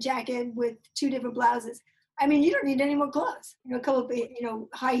 and a jacket with 2 different blouses, I mean, you don't need any more clothes. A couple of,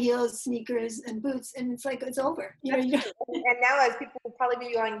 high heels, sneakers, and boots, and it's like, it's over. And now, as people will probably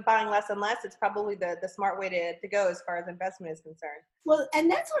be buying less and less, it's probably the smart way to go as far as investment is concerned. Well, and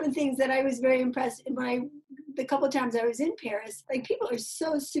that's one of the things that I was very impressed the couple of times I was in Paris. Like, people are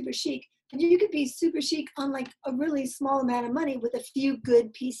so super chic. And you could be super chic on like a really small amount of money with a few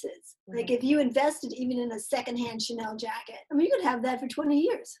good pieces. Mm-hmm. Like if you invested even in a secondhand Chanel jacket, I mean, you could have that for 20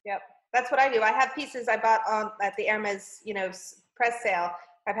 years. Yep. That's what I do. I have pieces I bought at the Hermes, press sale.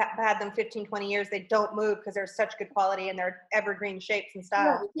 I've had them 15, 20 years. They don't move because they're such good quality and they're evergreen shapes and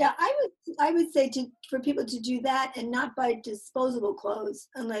styles. Yeah, I would say for people to do that and not buy disposable clothes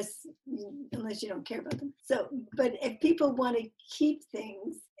unless you don't care about them. So, but if people want to keep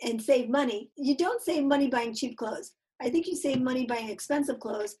things and save money, you don't save money buying cheap clothes. I think you save money buying expensive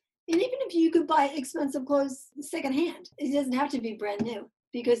clothes. And even if you could buy expensive clothes secondhand, it doesn't have to be brand new,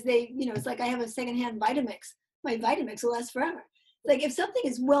 because it's like I have a secondhand Vitamix. My Vitamix will last forever. Like if something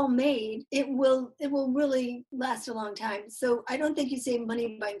is well made, it will really last a long time. So I don't think you save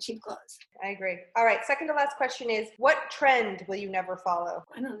money buying cheap clothes. I agree. All right. Second to last question is, what trend will you never follow?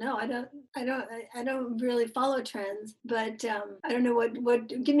 I don't know. I don't really follow trends, but I don't know what.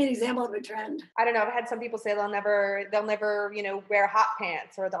 Give me an example of a trend. I don't know. I've had some people say they'll never wear hot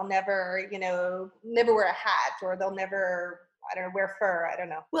pants, or they'll never wear a hat, or they'll never, I don't know, wear fur. I don't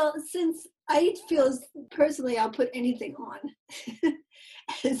know. Well, since I feel personally, I'll put anything on.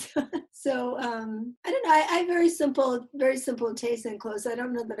 so I don't know. I have very simple taste in clothes. I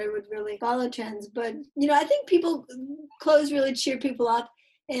don't know that I would really follow trends, but I think clothes really cheer people up,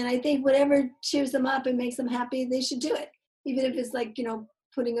 and I think whatever cheers them up and makes them happy, they should do it, even if it's like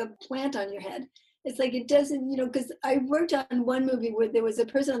putting a plant on your head. It's like it doesn't, because I worked on one movie where there was a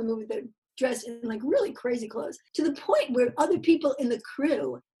person on the movie that dressed in like really crazy clothes, to the point where other people in the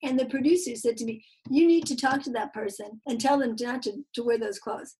crew and the producer said to me, you need to talk to that person and tell them not to wear those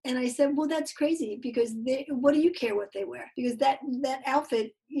clothes. And I said, well, that's crazy, because what do you care what they wear? Because that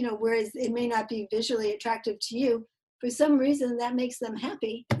outfit, whereas it may not be visually attractive to you, for some reason that makes them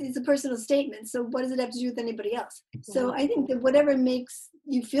happy. It's a personal statement. So what does it have to do with anybody else? Mm-hmm. So I think that whatever makes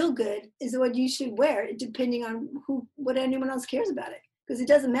you feel good is what you should wear, depending on what anyone else cares about it. because it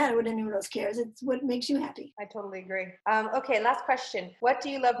doesn't matter what anyone else cares. It's what makes you happy. I totally agree. Okay, last question. What do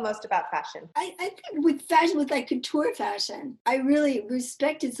you love most about fashion? I think with fashion, with like couture fashion, I really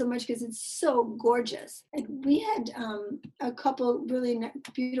respect it so much because it's so gorgeous. And we had a couple really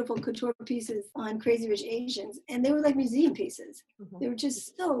beautiful couture pieces on Crazy Rich Asians, and they were like museum pieces. Mm-hmm. They were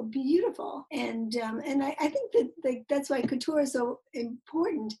just so beautiful. And I think that that's why couture is so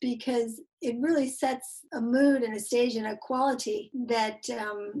important, because it really sets a mood and a stage and a quality that's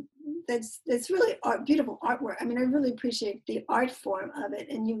really beautiful artwork. I mean, I really appreciate the art form of it.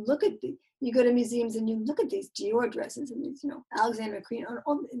 And you go to museums and you look at these Dior dresses and these, Alexander McQueen,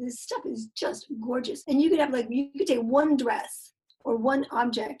 all this stuff is just gorgeous. And you could take one dress or one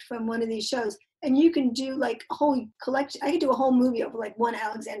object from one of these shows, and you can do like a whole collection. I could do a whole movie over like one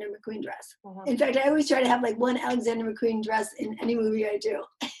Alexander McQueen dress. Uh-huh. In fact, I always try to have like one Alexander McQueen dress in any movie I do.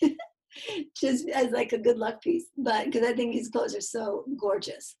 Just as like a good luck piece, but because I think his clothes are so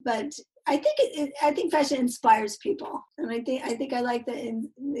gorgeous. But I think I think fashion inspires people, and I think I like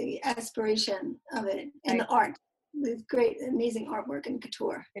the aspiration of it and the art. It's great, amazing artwork and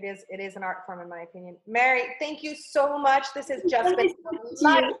couture. It is an art form, in my opinion. Mary, thank you so much. This has just been a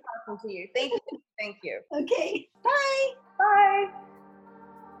lot of talking to you. Thank you. Okay, bye. Bye.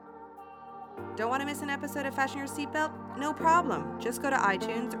 Don't want to miss an episode of Fashion Your Seatbelt? No problem. Just go to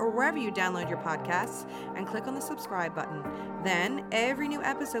iTunes or wherever you download your podcasts and click on the subscribe button. Then every new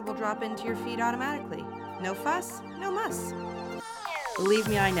episode will drop into your feed automatically. No fuss, no muss. Believe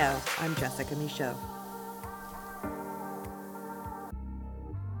me, I know. I'm Jessica Michaud.